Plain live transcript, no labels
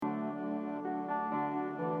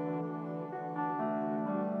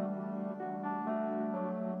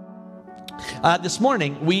This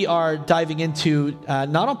morning, we are diving into,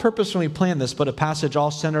 not on purpose when we planned this, but a passage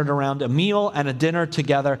all centered around a meal and a dinner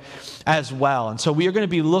together as well. And so we are going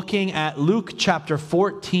to be looking at Luke chapter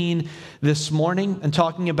 14 this morning and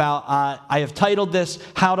talking about, I have titled this,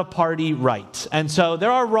 How to Party Right. And so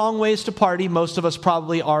there are wrong ways to party. Most of us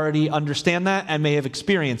probably already understand that and may have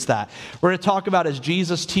experienced that. We're going to talk about as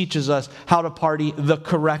Jesus teaches us how to party the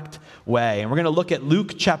correct way. And we're going to look at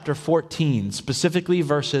Luke chapter 14, specifically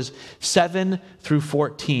verses 7 through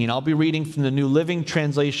 14. I'll be reading from the New Living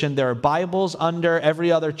Translation. There are Bibles under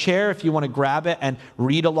every other chair if you want to grab it and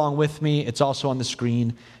read along with me. It's also on the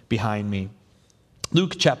screen behind me.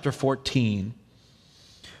 Luke chapter 14.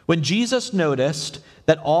 When Jesus noticed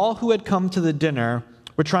that all who had come to the dinner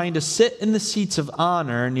were trying to sit in the seats of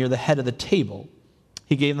honor near the head of the table,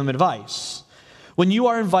 he gave them advice. When you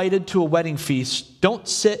are invited to a wedding feast, don't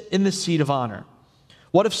sit in the seat of honor.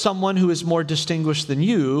 What if someone who is more distinguished than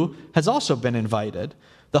you has also been invited?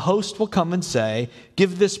 The host will come and say,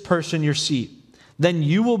 "Give this person your seat." Then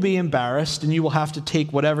you will be embarrassed and you will have to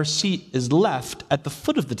take whatever seat is left at the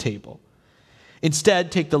foot of the table.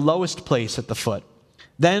 Instead, take the lowest place at the foot.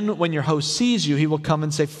 Then when your host sees you, he will come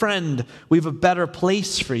and say, "Friend, we have a better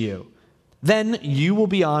place for you." Then you will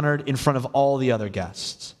be honored in front of all the other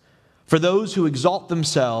guests. For those who exalt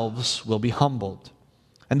themselves will be humbled,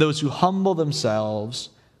 and those who humble themselves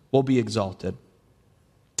will be exalted.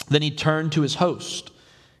 Then he turned to his host.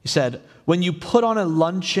 He said, "When you put on a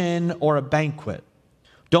luncheon or a banquet,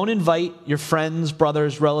 don't invite your friends,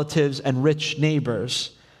 brothers, relatives, and rich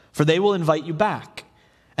neighbors, for they will invite you back,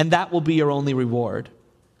 and that will be your only reward.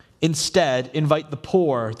 Instead, invite the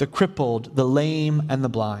poor, the crippled, the lame, and the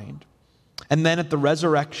blind. And then at the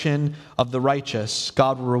resurrection of the righteous,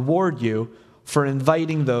 God will reward you for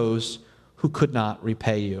inviting those who could not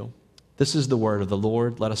repay you." This is the word of the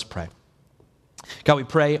Lord. Let us pray. God, we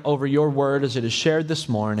pray over your word as it is shared this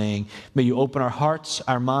morning. May you open our hearts,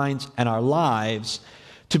 our minds, and our lives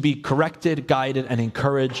to be corrected, guided, and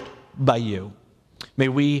encouraged by you. May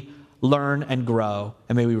we learn and grow,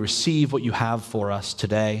 and may we receive what you have for us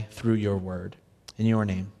today through your word. In your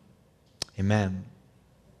name, amen.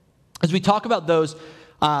 As we talk about those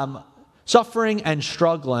suffering and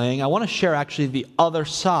struggling, I want to share actually the other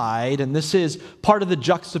side, and this is part of the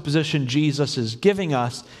juxtaposition Jesus is giving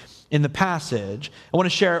us in the passage. I want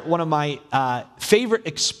to share one of my favorite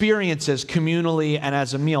experiences communally and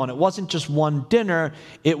as a meal. And it wasn't just one dinner,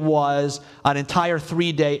 it was an entire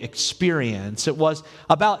 3-day experience. It was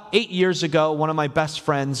about 8 years ago, one of my best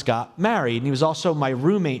friends got married, and he was also my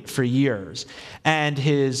roommate for years. And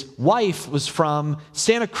his wife was from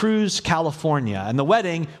Santa Cruz, California. And the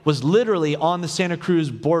wedding was literally on the Santa Cruz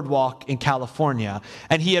boardwalk in California.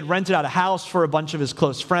 And he had rented out a house for a bunch of his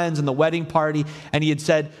close friends in the wedding party. And he had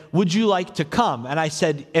said, "Would you like to come?" And I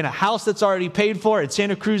said, "In a house that's already paid for at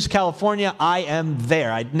Santa Cruz, California, I am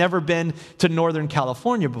there." I'd never been to Northern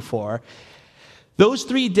California before. Those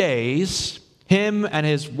 3 days, him and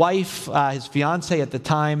his wife, his fiance at the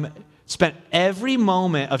time, spent every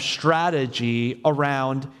moment of strategy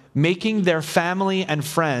around making their family and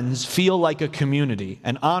friends feel like a community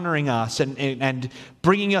and honoring us and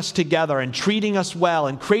bringing us together and treating us well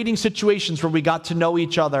and creating situations where we got to know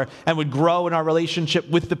each other and would grow in our relationship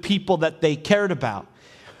with the people that they cared about.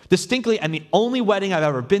 Distinctly, and the only wedding I've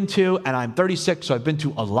ever been to, and I'm 36, so I've been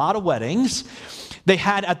to a lot of weddings, they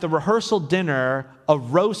had at the rehearsal dinner a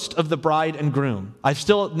roast of the bride and groom. I've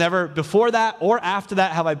still never, before that or after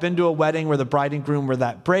that, have I been to a wedding where the bride and groom were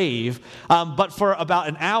that brave. But for about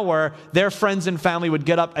an hour, their friends and family would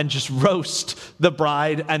get up and just roast the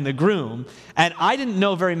bride and the groom. And I didn't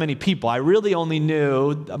know very many people. I really only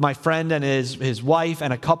knew my friend and his wife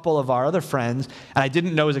and a couple of our other friends, and I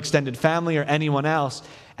didn't know his extended family or anyone else.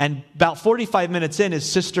 And about 45 minutes in, his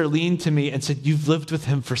sister leaned to me and said, "You've lived with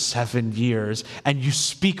him for 7 years, and you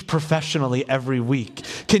speak professionally every week.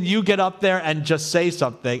 Can you get up there and just say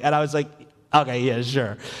something?" And I was like, "Okay, yeah,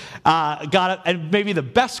 sure." Got it. And maybe the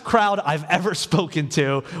best crowd I've ever spoken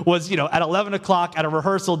to was, at 11 o'clock at a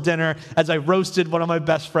rehearsal dinner as I roasted one of my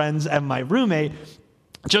best friends and my roommate,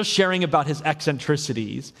 just sharing about his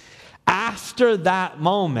eccentricities. After that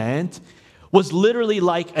moment, was literally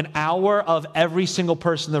like an hour of every single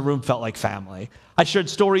person in the room felt like family. I shared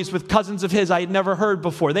stories with cousins of his I had never heard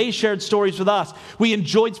before. They shared stories with us. We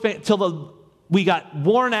enjoyed till we got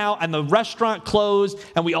worn out and the restaurant closed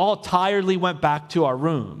and we all tiredly went back to our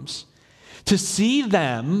rooms. To see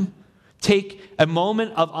them take a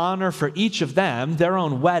moment of honor for each of them, their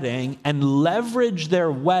own wedding, and leverage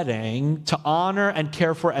their wedding to honor and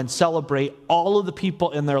care for and celebrate all of the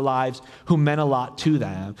people in their lives who meant a lot to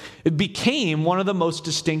them. It became one of the most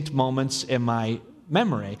distinct moments in my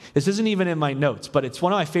memory. This isn't even in my notes, but it's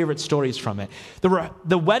one of my favorite stories from it.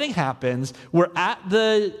 The wedding happens. We're at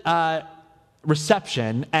the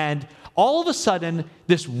reception, and all of a sudden,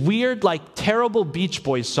 this weird, terrible Beach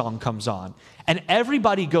Boys song comes on. And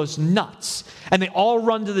everybody goes nuts. And they all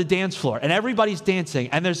run to the dance floor. And everybody's dancing.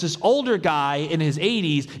 And there's this older guy in his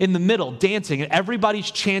 80s in the middle dancing. And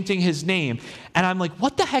everybody's chanting his name. And I'm like,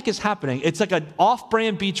 what the heck is happening? It's like an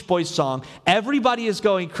off-brand Beach Boys song. Everybody is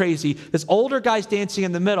going crazy. This older guy's dancing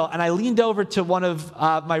in the middle. And I leaned over to one of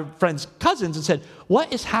my friend's cousins and said,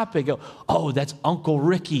 what is happening? I go, oh, that's Uncle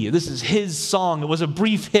Ricky. This is his song. It was a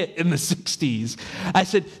brief hit in the 60s. I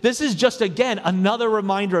said, this is just, again, another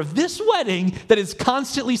reminder of this wedding that is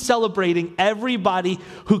constantly celebrating everybody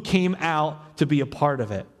who came out to be a part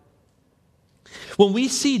of it. When we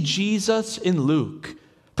see Jesus in Luke,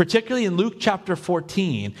 particularly in Luke chapter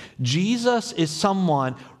 14, Jesus is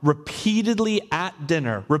someone repeatedly at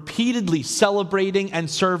dinner, repeatedly celebrating and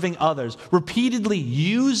serving others, repeatedly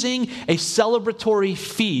using a celebratory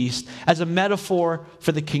feast as a metaphor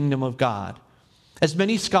for the kingdom of God. As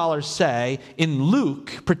many scholars say, in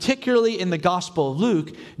Luke, particularly in the Gospel of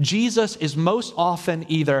Luke, Jesus is most often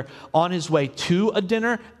either on his way to a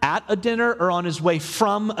dinner, at a dinner, or on his way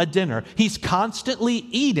from a dinner. He's constantly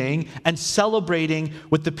eating and celebrating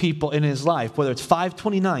with the people in his life, whether it's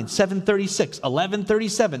 5:29, 7:36,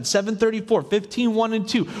 11:37, 7:34, 15:1 and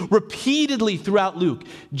 2. Repeatedly throughout Luke,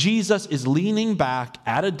 Jesus is leaning back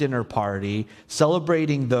at a dinner party,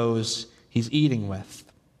 celebrating those he's eating with.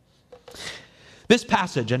 This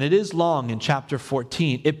passage, and it is long in chapter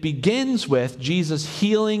 14, it begins with Jesus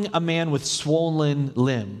healing a man with swollen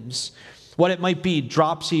limbs. What it might be,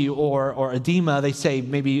 dropsy or edema, they say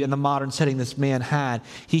maybe in the modern setting this man had.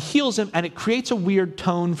 He heals him, and it creates a weird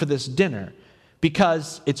tone for this dinner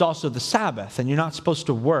because it's also the Sabbath, and you're not supposed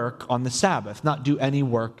to work on the Sabbath, not do any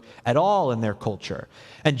work at all in their culture.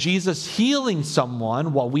 And Jesus healing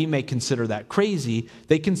someone, while we may consider that crazy,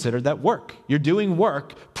 they consider that work. You're doing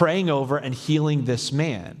work, praying over and healing this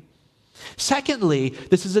man. Secondly,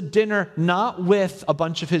 this is a dinner not with a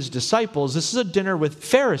bunch of his disciples. This is a dinner with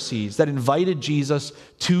Pharisees that invited Jesus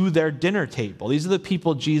to their dinner table. These are the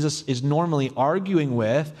people Jesus is normally arguing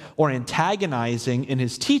with or antagonizing in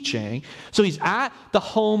his teaching. So he's at the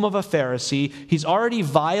home of a Pharisee. He's already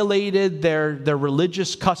violated their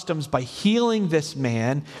religious customs by healing this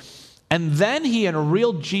man. And then he, in a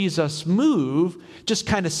real Jesus move, just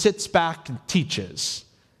kind of sits back and teaches.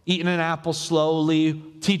 Eating an apple slowly,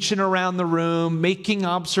 teaching around the room, making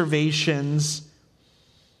observations.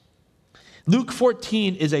 Luke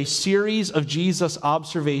 14 is a series of Jesus'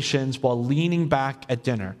 observations while leaning back at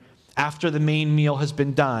dinner. After the main meal has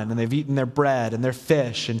been done and they've eaten their bread and their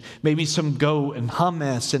fish and maybe some goat and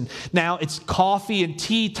hummus, and now it's coffee and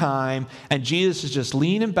tea time, and Jesus is just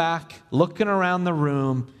leaning back, looking around the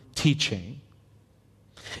room, teaching.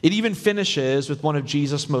 It even finishes with one of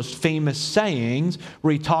Jesus' most famous sayings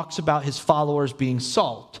where he talks about his followers being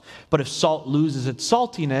salt. But if salt loses its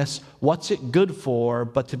saltiness, what's it good for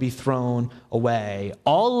but to be thrown away?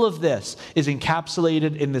 All of this is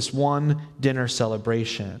encapsulated in this one dinner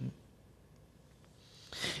celebration.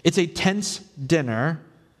 It's a tense dinner,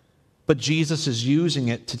 but Jesus is using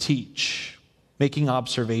it to teach, making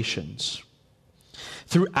observations.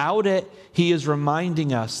 Throughout it, he is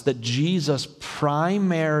reminding us that Jesus'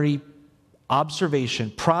 primary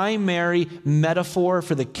observation, primary metaphor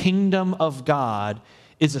for the kingdom of God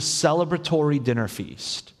is a celebratory dinner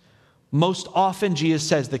feast. Most often, Jesus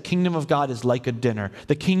says the kingdom of God is like a dinner.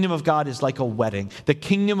 The kingdom of God is like a wedding. The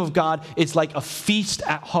kingdom of God is like a feast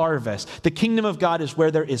at harvest. The kingdom of God is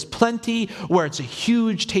where there is plenty, where it's a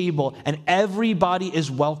huge table, and everybody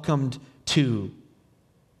is welcomed to.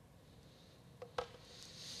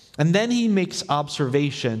 And then he makes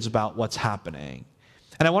observations about what's happening.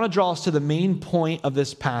 And I want to draw us to the main point of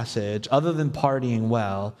this passage, other than partying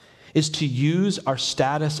well, is to use our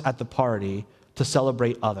status at the party to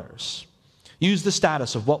celebrate others. Use the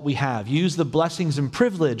status of what we have. Use the blessings and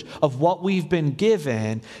privilege of what we've been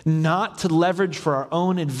given, not to leverage for our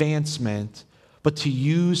own advancement, but to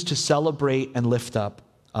use to celebrate and lift up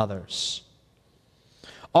others.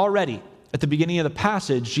 Already, at the beginning of the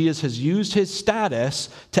passage, Jesus has used his status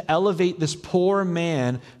to elevate this poor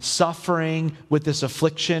man suffering with this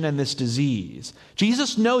affliction and this disease.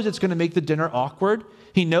 Jesus knows it's going to make the dinner awkward.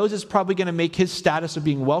 He knows it's probably going to make his status of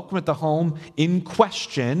being welcome at the home in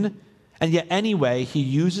question. And yet anyway, he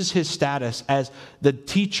uses his status as the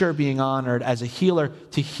teacher being honored, as a healer,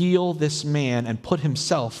 to heal this man and put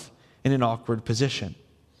himself in an awkward position.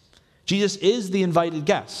 Jesus is the invited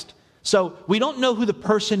guest. So we don't know who the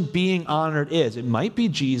person being honored is. It might be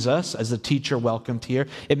Jesus as the teacher welcomed here.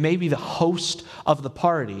 It may be the host of the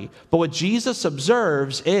party. But what Jesus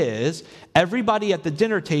observes is everybody at the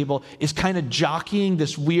dinner table is kind of jockeying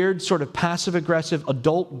this weird sort of passive-aggressive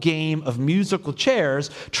adult game of musical chairs,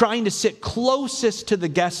 trying to sit closest to the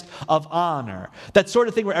guest of honor. That sort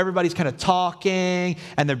of thing where everybody's kind of talking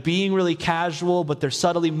and they're being really casual, but they're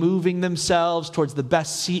subtly moving themselves towards the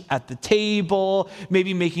best seat at the table,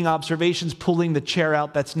 maybe making observations, pulling the chair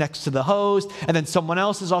out that's next to the host, and then someone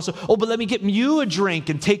else is also, but let me get you a drink,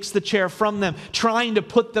 and takes the chair from them, trying to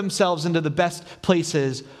put themselves into the best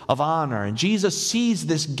places of honor. And Jesus sees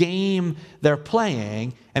this game they're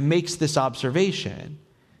playing and makes this observation.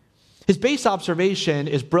 His base observation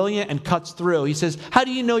is brilliant and cuts through. He says, how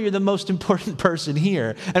do you know you're the most important person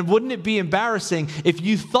here? And wouldn't it be embarrassing if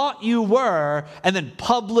you thought you were, and then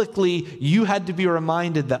publicly you had to be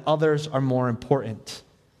reminded that others are more important?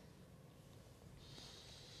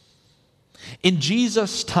 In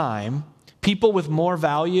Jesus' time, people with more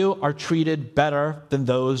value are treated better than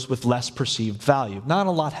those with less perceived value. Not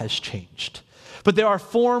a lot has changed. But there are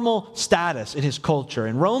formal status in his culture.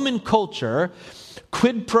 In Roman culture,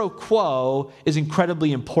 quid pro quo is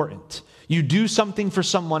incredibly important. You do something for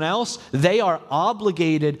someone else, they are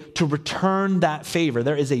obligated to return that favor.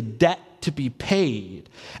 There is a debt to be paid.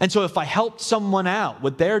 And so if I helped someone out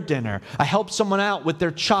with their dinner, I helped someone out with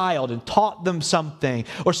their child and taught them something,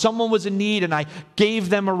 or someone was in need and I gave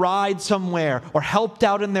them a ride somewhere or helped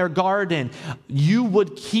out in their garden, you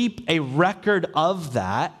would keep a record of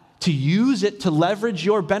that to use it to leverage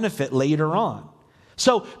your benefit later on.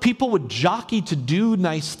 So people would jockey to do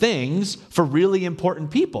nice things for really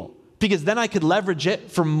important people, because then I could leverage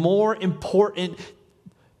it for more important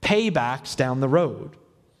paybacks down the road.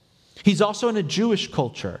 He's also in a Jewish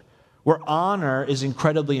culture where honor is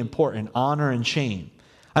incredibly important, honor and shame.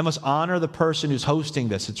 I must honor the person who's hosting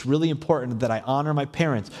this. It's really important that I honor my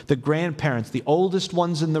parents, the grandparents, the oldest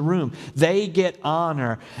ones in the room. They get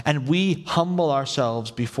honor, and we humble ourselves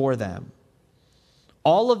before them.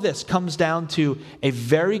 All of this comes down to a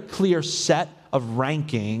very clear set of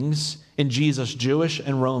rankings in Jesus' Jewish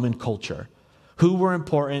and Roman culture. Who were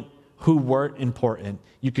important, who weren't important.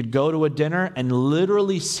 You could go to a dinner and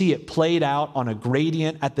literally see it played out on a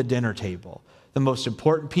gradient at the dinner table. The most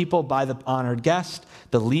important people by the honored guest,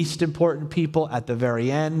 the least important people at the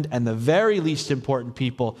very end, and the very least important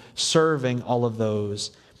people serving all of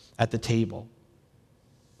those at the table.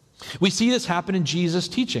 We see this happen in Jesus'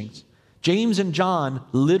 teachings. James and John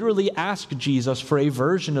literally ask Jesus for a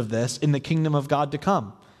version of this in the kingdom of God to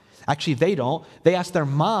come. Actually, they don't. They ask their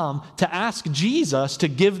mom to ask Jesus to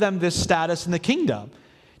give them this status in the kingdom.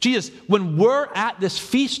 Jesus, when we're at this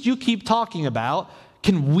feast you keep talking about,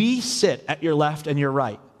 can we sit at your left and your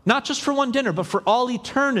right? Not just for one dinner, but for all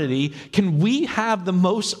eternity, can we have the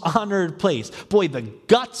most honored place? Boy, the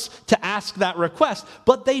guts to ask that request,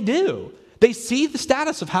 but they do. They see the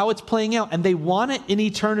status of how it's playing out, and they want it in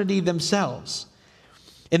eternity themselves.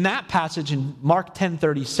 In that passage in Mark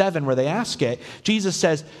 10:37, where they ask it, Jesus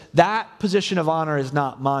says, that position of honor is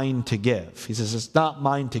not mine to give. He says, it's not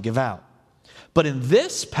mine to give out. But in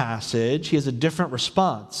this passage, he has a different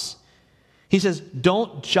response. He says,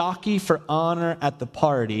 don't jockey for honor at the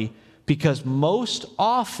party, because most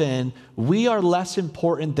often we are less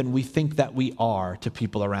important than we think that we are to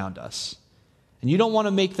people around us. And you don't want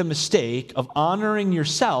to make the mistake of honoring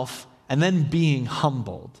yourself and then being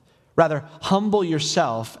humbled. Rather, humble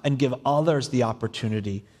yourself and give others the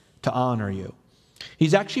opportunity to honor you.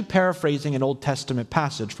 He's actually paraphrasing an Old Testament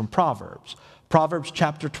passage from Proverbs. Proverbs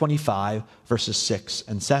chapter 25, verses 6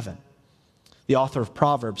 and 7. The author of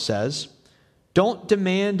Proverbs says, don't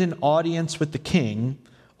demand an audience with the king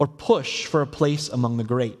or push for a place among the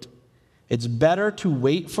great. It's better to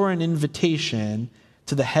wait for an invitation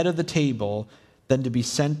to the head of the table than to be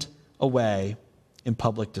sent away in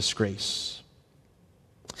public disgrace.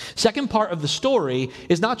 Second part of the story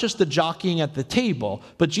is not just the jockeying at the table,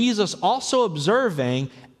 but Jesus also observing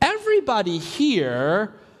everybody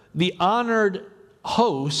here, the honored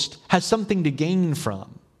host, has something to gain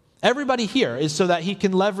from. Everybody here is so that he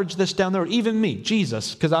can leverage this down the road. Even me,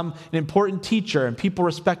 Jesus, because I'm an important teacher and people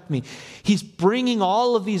respect me. He's bringing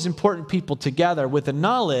all of these important people together with the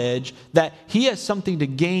knowledge that he has something to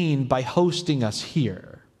gain by hosting us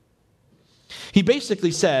here. He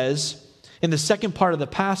basically says, in the second part of the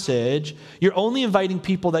passage, you're only inviting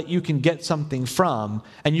people that you can get something from,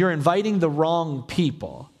 and you're inviting the wrong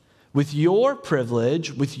people. With your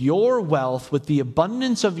privilege, with your wealth, with the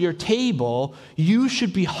abundance of your table, you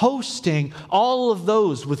should be hosting all of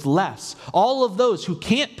those with less, all of those who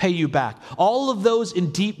can't pay you back, all of those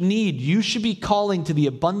in deep need. You should be calling to the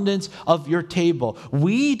abundance of your table.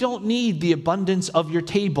 We don't need the abundance of your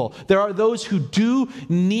table. There are those who do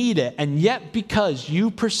need it, and yet because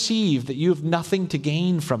you perceive that you have nothing to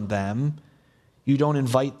gain from them, you don't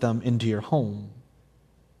invite them into your home.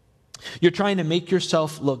 You're trying to make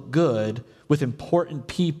yourself look good with important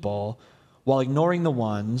people while ignoring the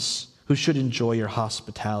ones who should enjoy your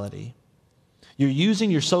hospitality. You're using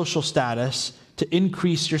your social status to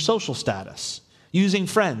increase your social status, using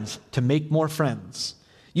friends to make more friends,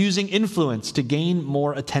 using influence to gain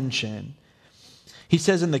more attention. He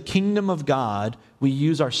says in the kingdom of God, we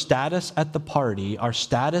use our status at the party, our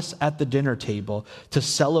status at the dinner table to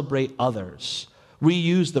celebrate others. We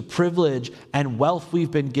use the privilege and wealth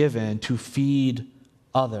we've been given to feed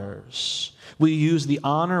others. We use the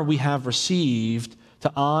honor we have received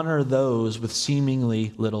to honor those with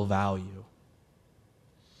seemingly little value.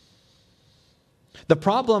 The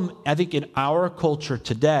problem, I think, in our culture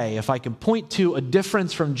today, if I can point to a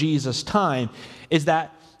difference from Jesus' time, is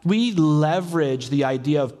that we leverage the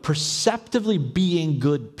idea of perceptively being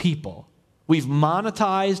good people. We've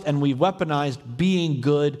monetized and we've weaponized being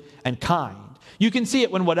good and kind. You can see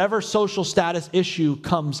it when whatever social status issue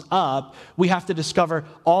comes up, we have to discover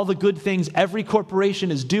all the good things every corporation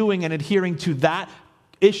is doing and adhering to that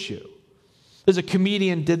issue. There's a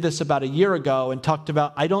comedian did this about a year ago and talked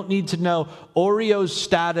about, I don't need to know Oreo's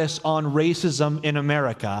status on racism in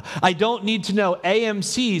America. I don't need to know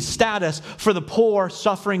AMC's status for the poor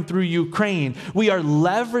suffering through Ukraine. We are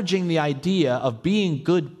leveraging the idea of being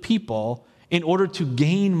good people in order to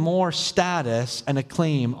gain more status and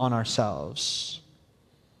acclaim on ourselves.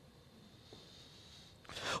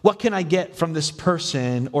 What can I get from this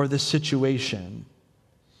person or this situation?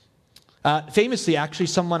 Famously, actually,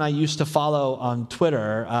 someone I used to follow on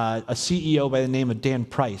Twitter, a CEO by the name of Dan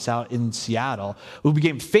Price out in Seattle, who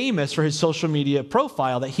became famous for his social media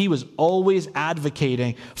profile that he was always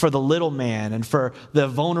advocating for the little man and for the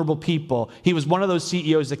vulnerable people. He was one of those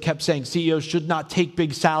CEOs that kept saying CEOs should not take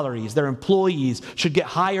big salaries. Their employees should get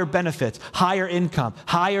higher benefits, higher income,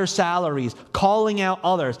 higher salaries, calling out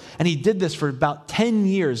others. And he did this for about 10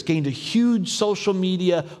 years, gained a huge social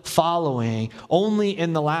media following. Only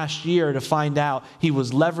in the last year to find out he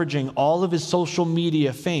was leveraging all of his social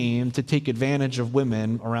media fame to take advantage of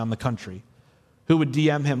women around the country who would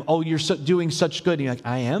DM him, oh, you're doing such good. And you're like,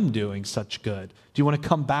 I am doing such good. Do you want to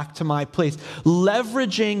come back to my place?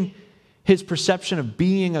 Leveraging his perception of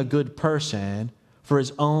being a good person for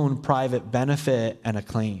his own private benefit and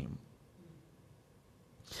acclaim.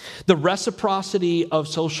 The reciprocity of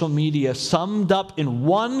social media summed up in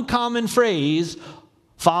one common phrase,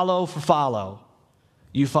 follow for follow.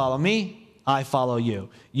 You follow me, I follow you.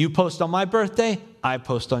 You post on my birthday, I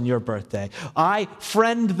post on your birthday. I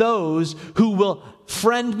friend those who will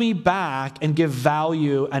friend me back and give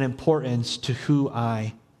value and importance to who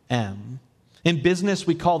I am. In business,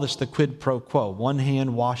 we call this the quid pro quo, one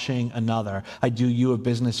hand washing another. I do you a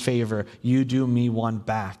business favor, you do me one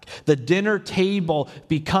back. The dinner table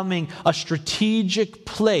becoming a strategic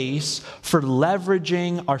place for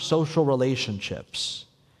leveraging our social relationships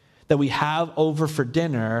that we have over for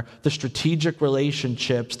dinner, the strategic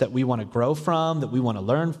relationships that we want to grow from, that we want to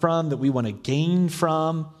learn from, that we want to gain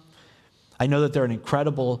from. I know that they're an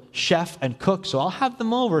incredible chef and cook, so I'll have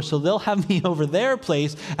them over, so they'll have me over their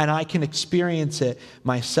place, and I can experience it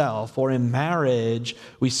myself. Or in marriage,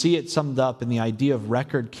 we see it summed up in the idea of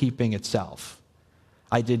record keeping itself.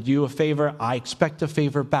 I did you a favor, I expect a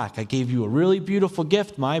favor back. I gave you a really beautiful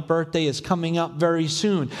gift. My birthday is coming up very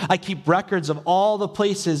soon. I keep records of all the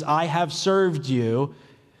places I have served you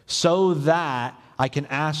so that I can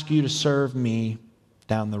ask you to serve me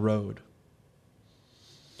down the road.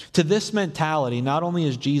 To this mentality, not only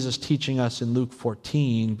is Jesus teaching us in Luke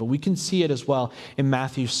 14, but we can see it as well in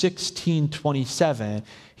Matthew 16:27.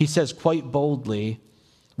 He says quite boldly,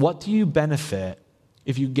 what do you benefit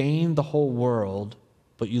if you gain the whole world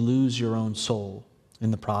but you lose your own soul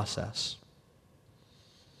in the process?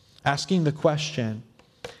 Asking the question,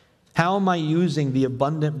 how am I using the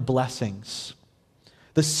abundant blessings,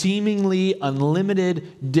 the seemingly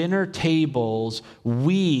unlimited dinner tables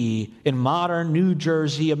we in modern New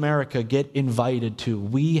Jersey, America get invited to?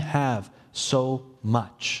 We have so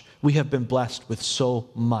much. We have been blessed with so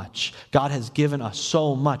much. God has given us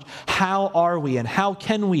so much. How are we and how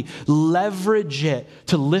can we leverage it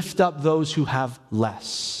to lift up those who have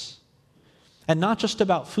less? And not just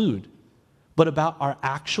about food, but about our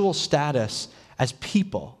actual status as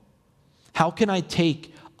people. How can I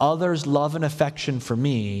take others' love and affection for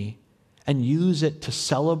me and use it to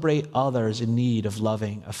celebrate others in need of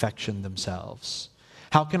loving affection themselves?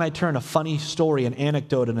 How can I turn a funny story, an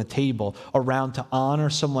anecdote on a table around to honor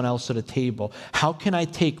someone else at a table? How can I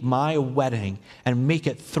take my wedding and make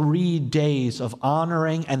it 3 days of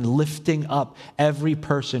honoring and lifting up every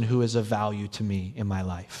person who is of value to me in my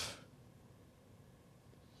life?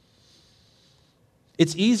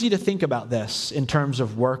 It's easy to think about this in terms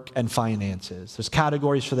of work and finances. There's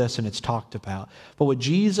categories for this and it's talked about. But what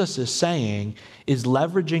Jesus is saying is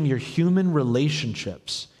leveraging your human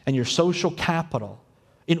relationships and your social capital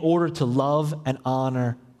in order to love and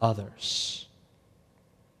honor others.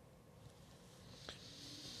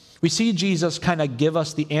 We see Jesus kind of give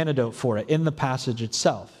us the antidote for it in the passage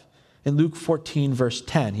itself. In Luke 14, verse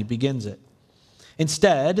 10, he begins it.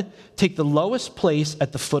 Instead, take the lowest place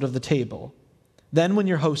at the foot of the table. Then when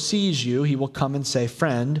your host sees you, he will come and say,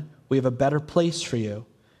 "Friend, we have a better place for you."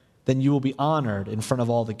 Then you will be honored in front of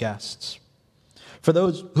all the guests. For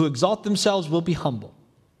those who exalt themselves will be humble.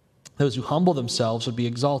 Those who humble themselves will be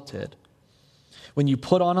exalted. When you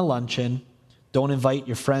put on a luncheon, don't invite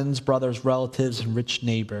your friends, brothers, relatives, and rich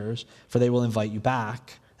neighbors, for they will invite you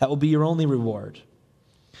back. That will be your only reward.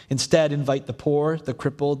 Instead, invite the poor, the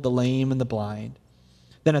crippled, the lame, and the blind.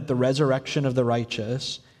 Then at the resurrection of the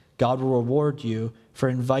righteous, God will reward you for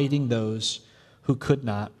inviting those who could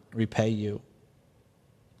not repay you.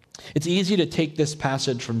 It's easy to take this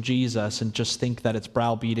passage from Jesus and just think that it's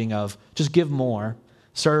browbeating of just give more,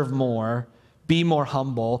 serve more, be more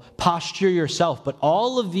humble, posture yourself. But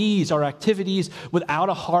all of these are activities without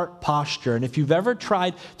a heart posture. And if you've ever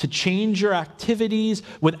tried to change your activities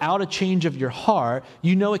without a change of your heart,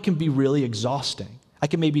 you know it can be really exhausting. I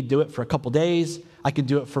can maybe do it for a couple days. I can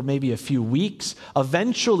do it for maybe a few weeks.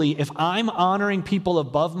 Eventually, if I'm honoring people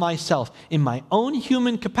above myself in my own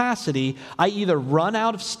human capacity, I either run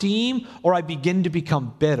out of steam or I begin to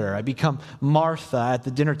become bitter. I become Martha at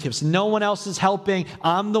the dinner table. So no one else is helping.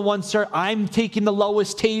 I'm the one, sir. I'm taking the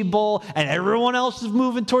lowest table and everyone else is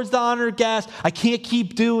moving towards the honored guest. I can't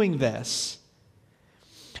keep doing this.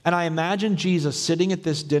 And I imagine Jesus sitting at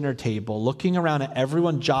this dinner table, looking around at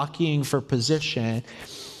everyone jockeying for position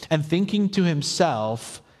and thinking to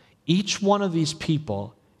himself, each one of these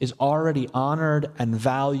people is already honored and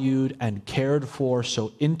valued and cared for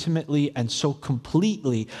so intimately and so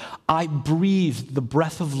completely. I breathed the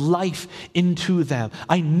breath of life into them.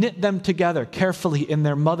 I knit them together carefully in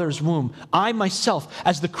their mother's womb. I myself,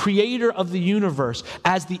 as the creator of the universe,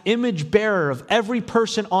 as the image bearer of every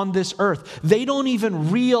person on this earth, they don't even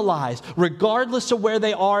realize, regardless of where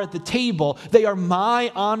they are at the table, they are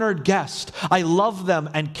my honored guest. I love them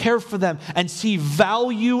and care for them and see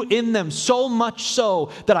value in them, so much so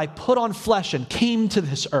that I put on flesh and came to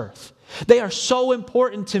this earth. They are so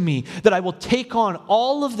important to me that I will take on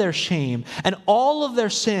all of their shame and all of their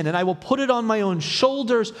sin, and I will put it on my own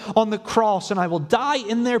shoulders on the cross, and I will die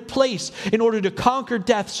in their place in order to conquer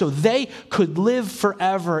death so they could live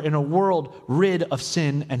forever in a world rid of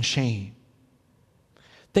sin and shame.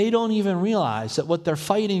 They don't even realize that what they're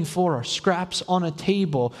fighting for are scraps on a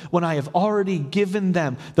table when I have already given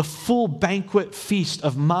them the full banquet feast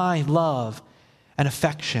of my love and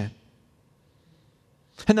affection.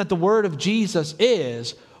 And that the word of Jesus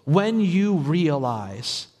is, when you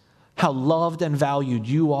realize how loved and valued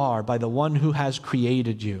you are by the one who has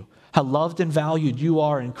created you, how loved and valued you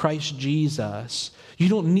are in Christ Jesus, you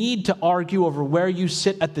don't need to argue over where you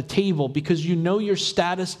sit at the table because you know your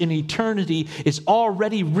status in eternity is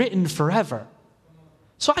already written forever.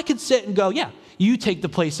 So I could sit and go, yeah, you take the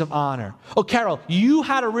place of honor. Oh, Carol, you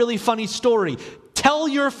had a really funny story. Tell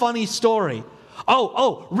your funny story.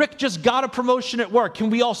 Oh, Rick just got a promotion at work. Can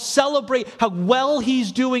we all celebrate how well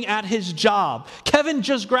he's doing at his job? Kevin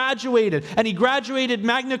just graduated, and he graduated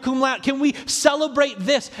magna cum laude. Can we celebrate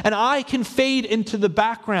this? And I can fade into the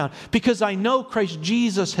background because I know Christ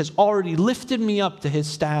Jesus has already lifted me up to his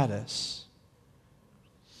status.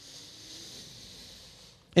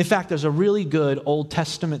 In fact, there's a really good Old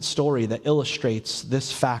Testament story that illustrates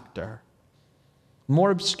this factor. More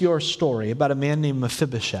obscure story about a man named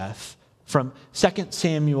Mephibosheth. From 2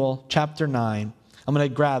 Samuel chapter 9, I'm going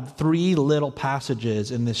to grab 3 little passages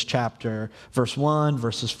in this chapter, verse 1,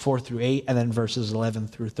 verses 4 through 8, and then verses 11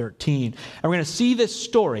 through 13. And we're going to see this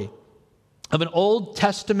story of an Old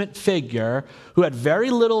Testament figure who had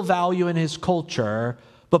very little value in his culture,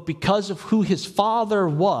 but because of who his father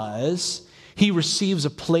was, he receives a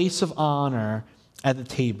place of honor at the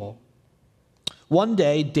table. One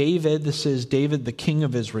day, David, this is David, the king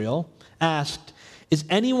of Israel, asked, "Is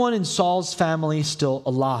anyone in Saul's family still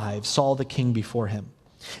alive?" Saul the king before him.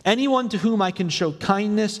 Anyone to whom I can show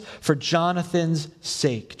kindness for Jonathan's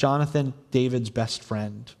sake. Jonathan, David's best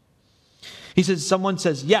friend. He says, someone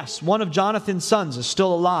says, yes, one of Jonathan's sons is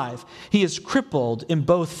still alive. He is crippled in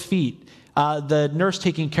both feet. The nurse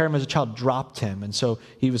taking care of him as a child dropped him, and so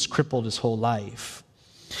he was crippled his whole life.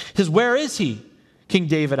 He says, where is he? King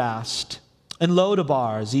David asked. In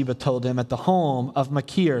Lodabar, Ziba told him, at the home of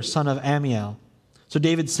Machir, son of Ammiel. So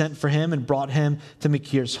David sent for him and brought him to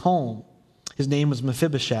Machir's home. His name was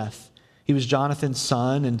Mephibosheth. He was Jonathan's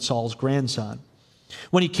son and Saul's grandson.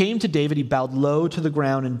 When he came to David, he bowed low to the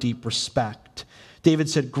ground in deep respect. David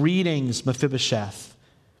said, greetings, Mephibosheth.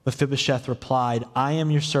 Mephibosheth replied, I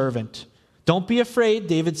am your servant. Don't be afraid,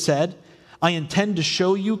 David said. I intend to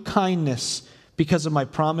show you kindness because of my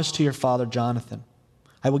promise to your father Jonathan.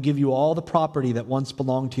 I will give you all the property that once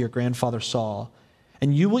belonged to your grandfather Saul,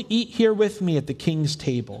 and you will eat here with me at the king's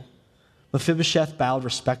table. Mephibosheth bowed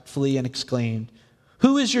respectfully and exclaimed,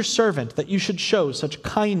 who is your servant that you should show such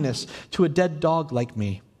kindness to a dead dog like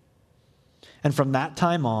me? And from that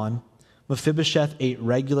time on, Mephibosheth ate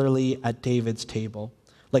regularly at David's table,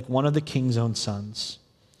 like one of the king's own sons.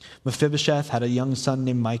 Mephibosheth had a young son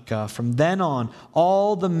named Micah. From then on,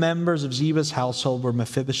 all the members of Ziba's household were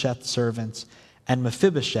Mephibosheth's servants, and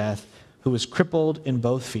Mephibosheth, who was crippled in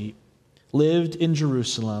both feet, lived in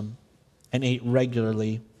Jerusalem and ate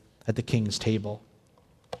regularly at the king's table.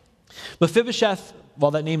 Mephibosheth,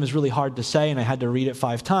 well, that name is really hard to say, and I had to read it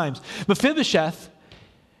 5 times. Mephibosheth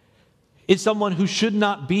is someone who should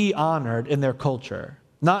not be honored in their culture.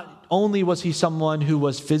 Not only was he someone who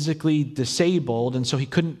was physically disabled, and so he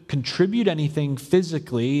couldn't contribute anything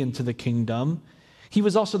physically into the kingdom, he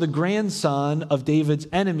was also the grandson of David's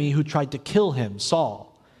enemy who tried to kill him,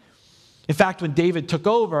 Saul. In fact, when David took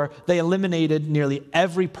over, they eliminated nearly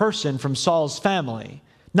every person from Saul's family.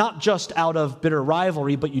 Not just out of bitter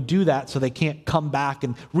rivalry, but you do that so they can't come back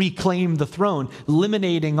and reclaim the throne,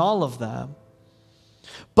 eliminating all of them.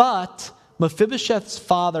 But Mephibosheth's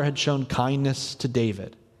father had shown kindness to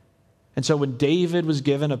David. And so when David was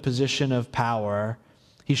given a position of power,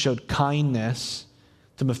 he showed kindness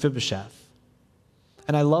to Mephibosheth.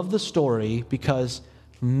 And I love the story because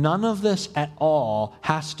none of this at all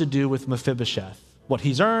has to do with Mephibosheth. What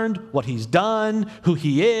he's earned, what he's done, who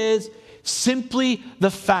he is. Simply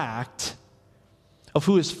the fact of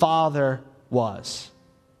who his father was.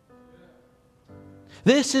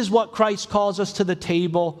 This is what Christ calls us to the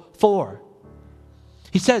table for.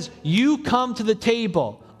 He says, you come to the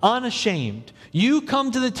table unashamed. You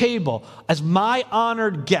come to the table as my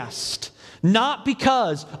honored guest, not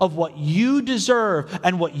because of what you deserve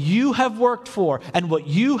and what you have worked for and what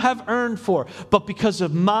you have earned for, but because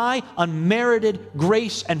of my unmerited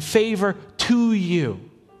grace and favor to you.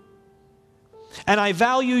 And I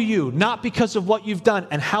value you not because of what you've done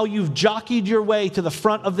and how you've jockeyed your way to the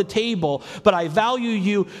front of the table, but I value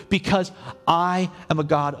you because I am a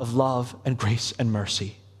God of love and grace and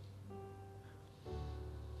mercy.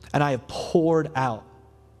 And I have poured out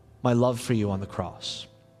my love for you on the cross.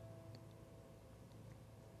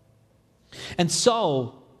 And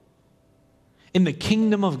so, in the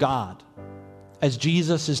kingdom of God, as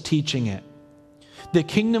Jesus is teaching it, the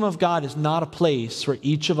kingdom of God is not a place where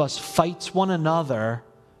each of us fights one another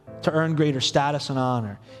to earn greater status and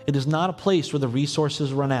honor. It is not a place where the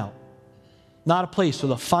resources run out. Not a place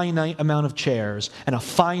with a finite amount of chairs and a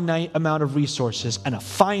finite amount of resources and a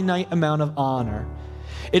finite amount of honor.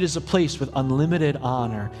 It is a place with unlimited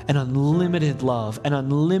honor and unlimited love and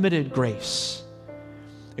unlimited grace.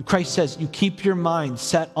 And Christ says, you keep your mind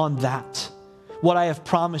set on that. What I have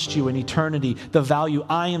promised you in eternity, the value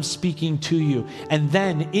I am speaking to you. And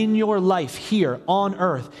then in your life here on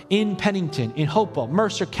earth, in Pennington, in Hopewell,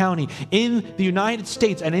 Mercer County, in the United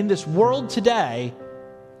States, and in this world today,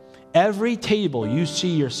 every table you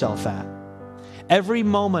see yourself at, every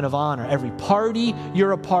moment of honor, every party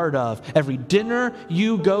you're a part of, every dinner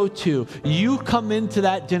you go to, you come into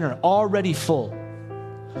that dinner already full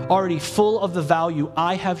of the value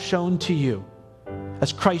I have shown to you.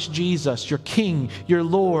 As Christ Jesus, your King, your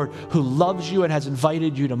Lord, who loves you and has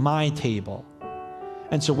invited you to my table.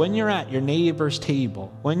 And so when you're at your neighbor's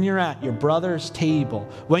table, when you're at your brother's table,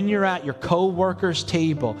 when you're at your co-worker's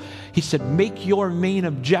table, he said, make your main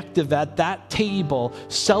objective at that table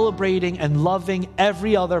celebrating and loving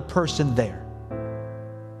every other person there.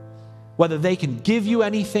 Whether they can give you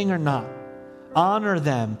anything or not. Honor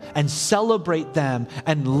them and celebrate them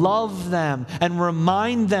and love them and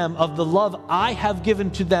remind them of the love I have given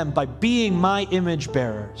to them by being my image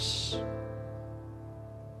bearers.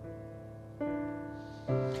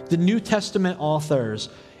 The New Testament authors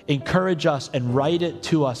encourage us and write it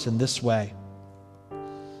to us in this way.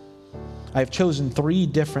 I've chosen 3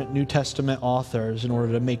 different New Testament authors in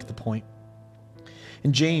order to make the point.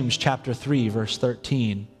 In James chapter 3, verse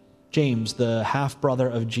 13, James, the half-brother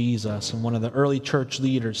of Jesus and one of the early church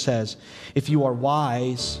leaders, says, "If you are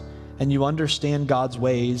wise and you understand God's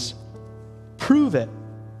ways, prove it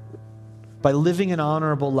by living an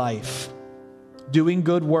honorable life, doing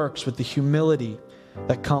good works with the humility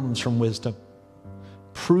that comes from wisdom."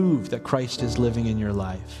 Prove that Christ is living in your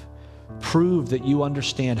life. Prove that you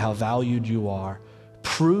understand how valued you are.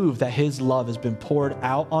 Prove that his love has been poured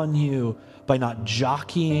out on you by not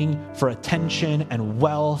jockeying for attention and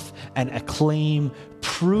wealth and acclaim.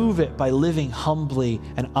 Prove it by living humbly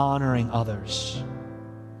and honoring others.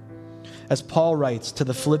 As Paul writes to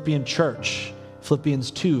the Philippian church,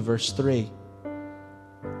 Philippians 2, verse 3,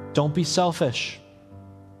 don't be selfish.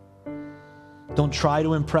 Don't try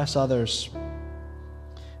to impress others.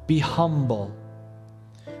 Be humble,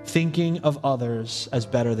 thinking of others as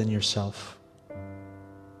better than yourself.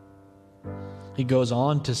 He goes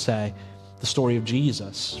on to say the story of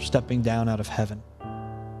Jesus stepping down out of heaven,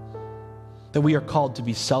 that we are called to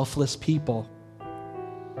be selfless people,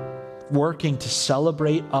 working to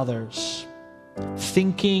celebrate others,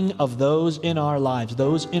 thinking of those in our lives,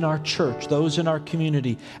 those in our church, those in our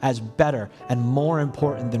community as better and more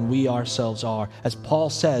important than we ourselves are. As Paul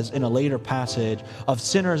says in a later passage, of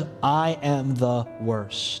sinners, I am the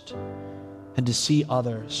worst, and to see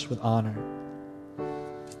others with honor.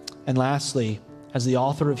 And lastly, as the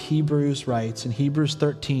author of Hebrews writes in Hebrews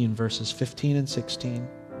 13, verses 15 and 16,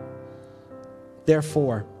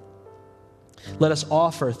 therefore, let us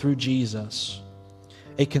offer through Jesus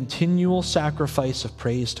a continual sacrifice of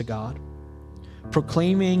praise to God,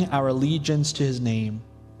 proclaiming our allegiance to his name.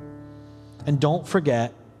 And don't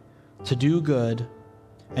forget to do good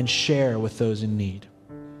and share with those in need.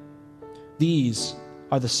 These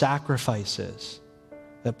are the sacrifices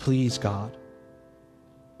that please God.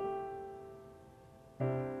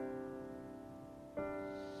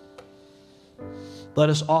 Let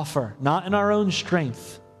us offer, not in our own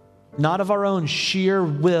strength, not of our own sheer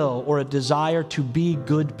will or a desire to be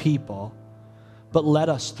good people, but let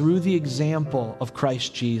us, through the example of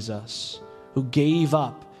Christ Jesus, who gave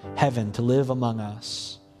up heaven to live among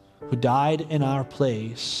us, who died in our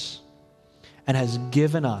place, and has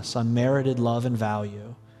given us unmerited love and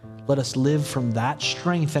value, let us live from that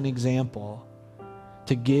strength and example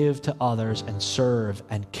to give to others and serve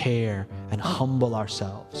and care and humble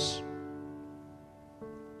ourselves.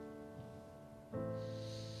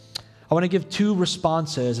 I want to give 2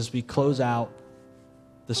 responses as we close out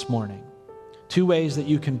this morning. 2 ways that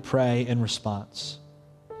you can pray in response.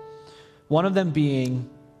 One of them being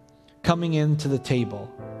coming into the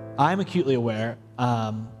table. I'm acutely aware.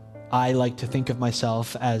 I like to think of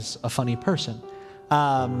myself as a funny person.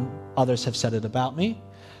 Others have said it about me.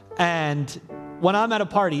 And when I'm at a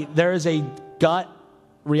party, there is a gut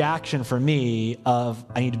reaction for me of,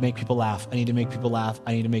 I need to make people laugh. I need to make people laugh.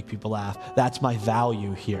 I need to make people laugh. That's my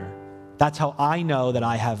value here. That's how I know that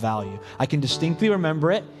I have value. I can distinctly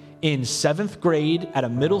remember it in 7th grade at a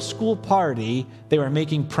middle school party. They were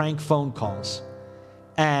making prank phone calls.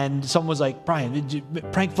 And someone was like, Brian, did you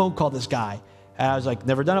prank phone call this guy? And I was like,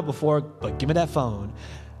 never done it before, but give me that phone.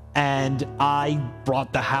 And I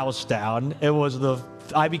brought the house down.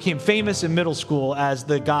 I became famous in middle school as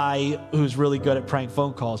the guy who's really good at prank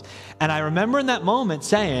phone calls. And I remember in that moment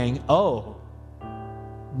saying, oh,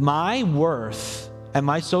 my worth and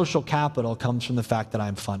my social capital comes from the fact that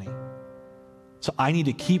I'm funny. So I need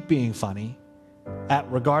to keep being funny,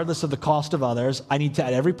 regardless of the cost of others. At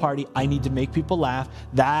every party, I need to make people laugh.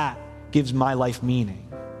 That gives my life meaning.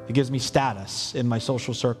 It gives me status in my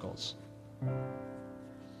social circles.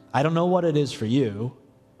 I don't know what it is for you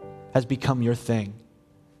has become your thing.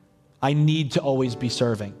 I need to always be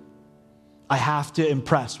serving. I have to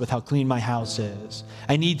impress with how clean my house is.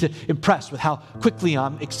 I need to impress with how quickly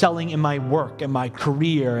I'm excelling in my work and my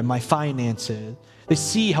career and my finances. They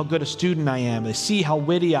see how good a student I am. They see how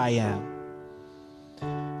witty I am.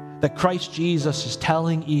 That Christ Jesus is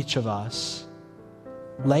telling each of us,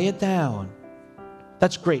 lay it down.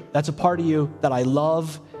 That's great. That's a part of you that I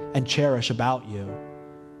love and cherish about you,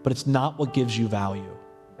 but it's not what gives you value.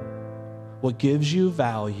 What gives you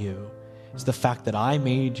value is the fact that I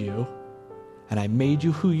made you, and I made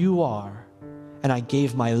you who you are, and I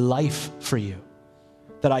gave my life for you,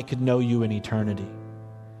 that I could know you in eternity.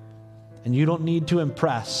 And you don't need to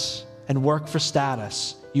impress and work for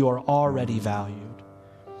status. You are already valued.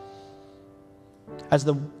 As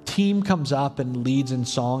the team comes up and leads in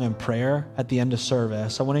song and prayer at the end of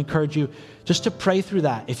service, I want to encourage you just to pray through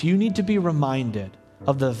that. If you need to be reminded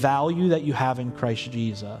of the value that you have in Christ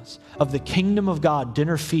Jesus, of the kingdom of God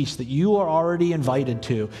dinner feast that you are already invited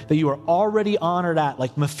to, that you are already honored at,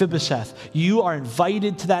 like Mephibosheth. You are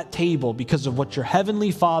invited to that table because of what your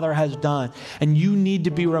heavenly Father has done, and you need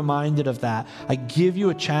to be reminded of that. I give you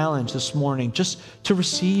a challenge this morning just to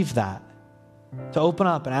receive that, to open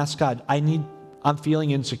up and ask God, I'm feeling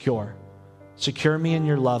insecure. Secure me in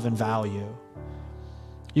your love and value.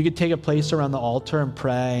 You could take a place around the altar and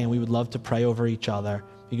pray, and we would love to pray over each other.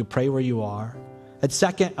 You can pray where you are. And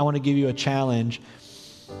second, I want to give you a challenge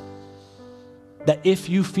that if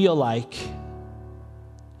you feel like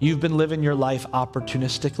you've been living your life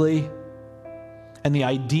opportunistically, and the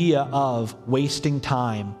idea of wasting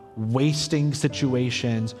time, wasting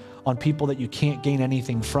situations on people that you can't gain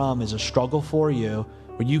anything from is a struggle for you,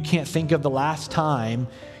 where you can't think of the last time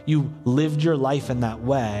you lived your life in that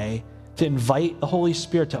way, to invite the Holy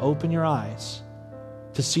Spirit to open your eyes,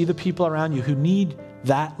 to see the people around you who need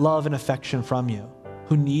that love and affection from you,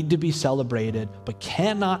 who need to be celebrated but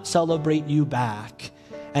cannot celebrate you back,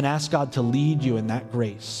 and ask God to lead you in that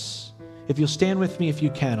grace. If you'll stand with me, if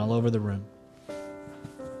you can, all over the room.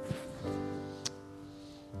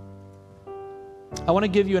 I want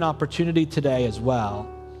to give you an opportunity today as well.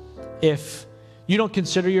 If you don't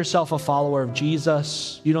consider yourself a follower of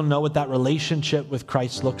Jesus, you don't know what that relationship with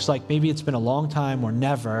Christ looks like, maybe it's been a long time or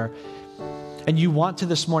never, and you want to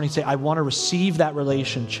this morning say, I want to receive that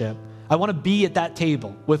relationship. I want to be at that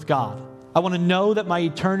table with God. I want to know that my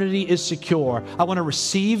eternity is secure. I want to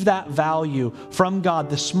receive that value from God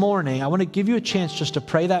this morning. I want to give you a chance just to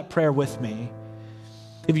pray that prayer with me.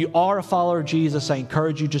 If you are a follower of Jesus, I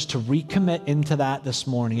encourage you just to recommit into that this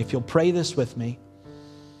morning. If you'll pray this with me.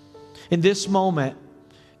 In this moment,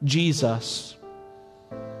 Jesus,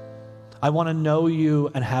 I want to know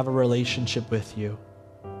you and have a relationship with you.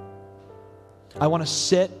 I want to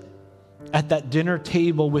sit at that dinner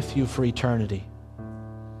table with you for eternity,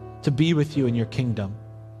 to be with you in your kingdom,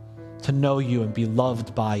 to know you and be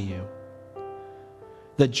loved by you.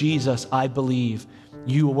 That Jesus, I believe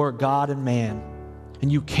you were God and man,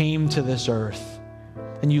 and you came to this earth,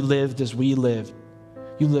 and you lived as we lived.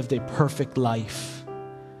 You lived a perfect life.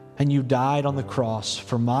 And you died on the cross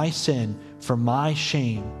for my sin, for my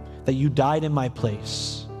shame, that you died in my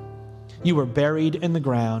place. You were buried in the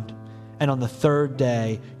ground, and on the third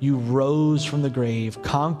day, you rose from the grave,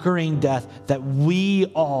 conquering death, that we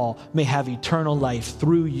all may have eternal life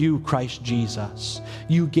through you, Christ Jesus.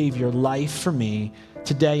 You gave your life for me.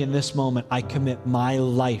 Today, in this moment, I commit my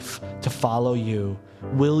life to follow you.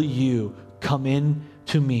 Will you come in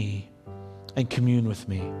to me and commune with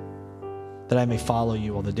me, that I may follow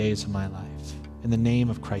you all the days of my life? In the name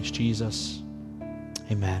of Christ Jesus,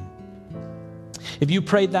 amen. If you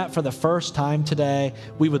prayed that for the first time today,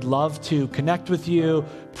 we would love to connect with you,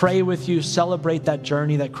 pray with you, celebrate that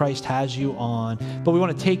journey that Christ has you on. But we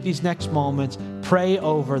want to take these next moments, pray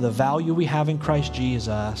over the value we have in Christ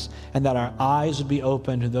Jesus, and that our eyes would be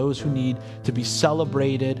open to those who need to be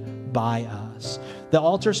celebrated by us. The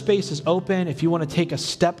altar space is open if you want to take a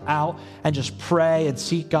step out and just pray and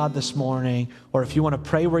seek God this morning, or if you want to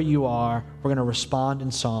pray where you are, we're going to respond in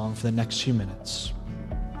song for the next few minutes.